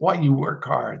 That's why you work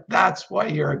hard. That's why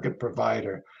you're a good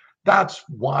provider. That's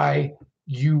why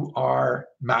you are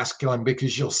masculine,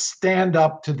 because you'll stand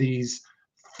up to these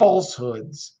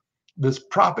falsehoods, this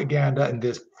propaganda and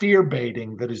this fear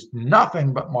baiting that is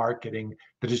nothing but marketing,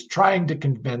 that is trying to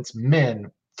convince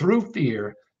men through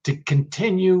fear to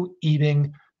continue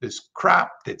eating this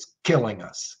crap that's killing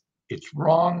us. It's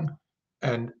wrong.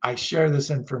 And I share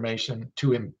this information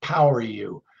to empower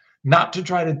you, not to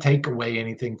try to take away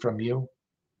anything from you,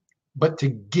 but to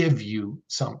give you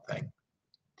something.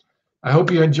 I hope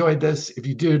you enjoyed this. If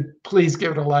you did, please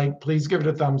give it a like. Please give it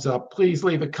a thumbs up. Please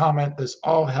leave a comment. This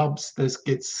all helps this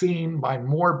get seen by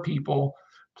more people.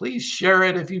 Please share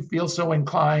it if you feel so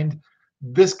inclined.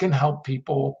 This can help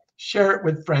people. Share it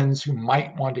with friends who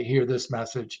might want to hear this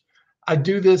message. I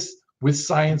do this with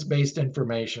science-based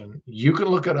information. You can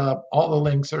look it up. All the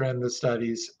links are in the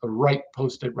studies,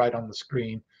 posted right on the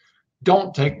screen.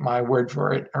 Don't take my word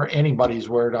for it, or anybody's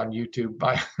word on YouTube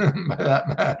by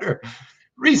that matter.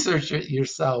 Research it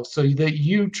yourself so that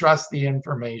you trust the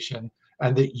information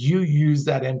and that you use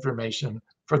that information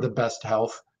for the best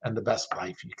health and the best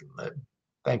life you can live.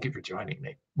 Thank you for joining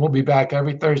me. We'll be back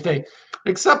every Thursday,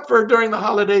 except for during the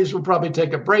holidays. We'll probably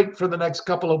take a break for the next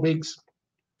couple of weeks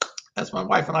as my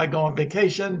wife and I go on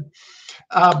vacation.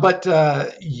 But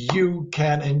you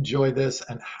can enjoy this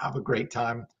and have a great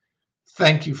time.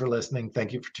 Thank you for listening.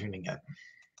 Thank you for tuning in.